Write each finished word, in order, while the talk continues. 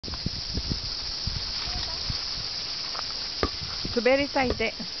滑り台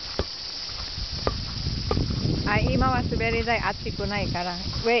で。あ、今は滑り台暑くないから、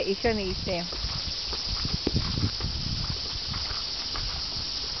上一緒に行ってよ。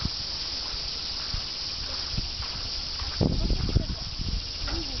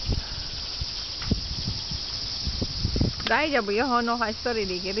大丈夫よ、ほんのは一人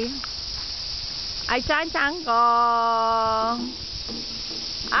で行けるよ。はい、ちゃんちゃんこー。は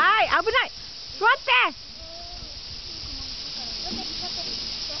い、危ない。座って。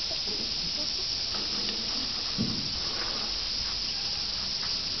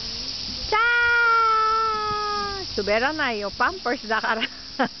ちゃー。滑らないよ、パンパスだから。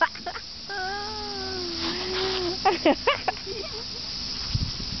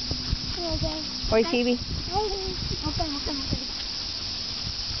おいしいび。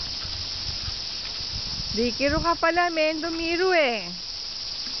Di kiro ka pala, men. Dumiro eh.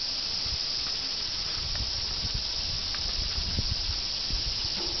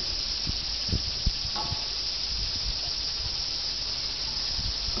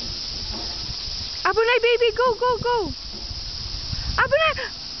 Abunay, baby. Go, go, go. Abunay.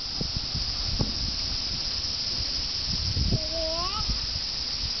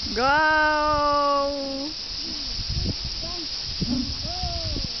 Go.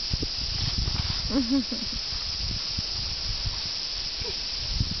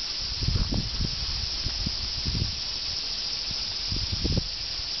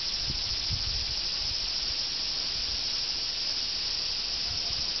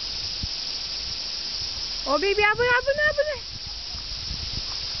 Oh, baby, abunay.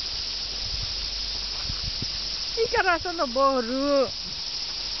 Ikaraso no boru.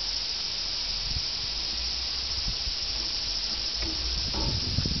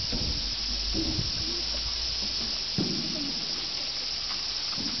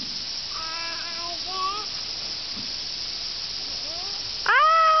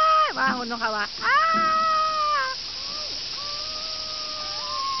 Wow, no kawa.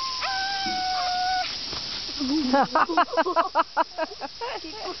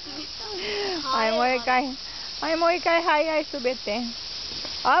 Ay, mo ikay, hay, subete.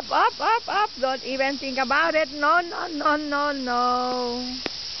 Up. Don't even think about it. No.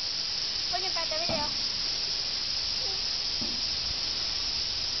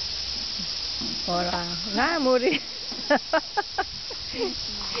 Hora, na, muri.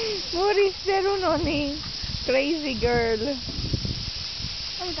 Muri steru no ni. Crazy girl.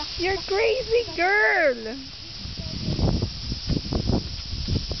 You're crazy girl.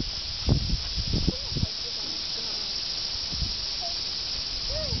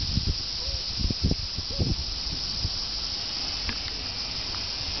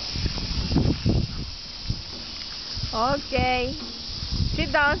 Okay.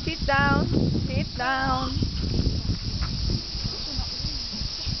 Sit down.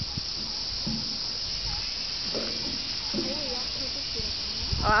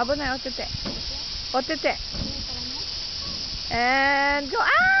 Oh, abunay, otete. And go.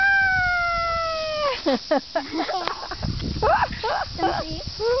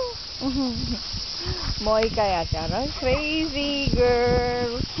 Moi kaya cara crazy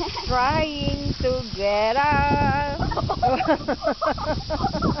girl trying to get up.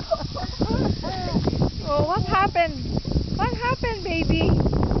 Oh, what happened? What happened, baby?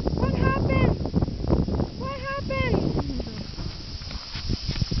 What happened?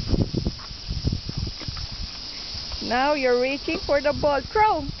 Now you're reaching for the ball.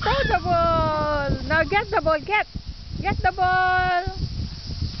 Throw the ball. Now get the ball. Get the ball.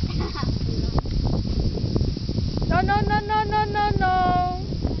 No.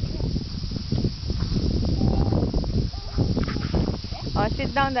 Oh,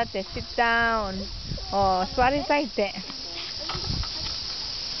 sit down, date. Sit down. Oh, suare saite.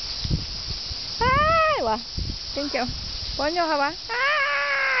 Ay, wa. Thank you. Ponyo ka ba?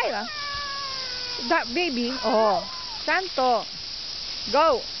 Ay, wa. That baby. Oh, Santo.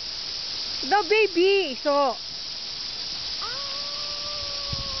 Go. No, baby. So.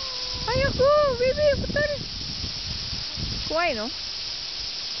 Ayoko, baby. Putari. Kuwai, no?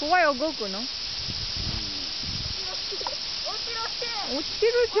 Kuwai o Goku, no? 落ち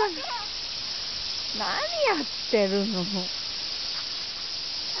るじゃん。何やってるの？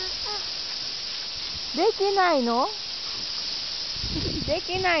できないの？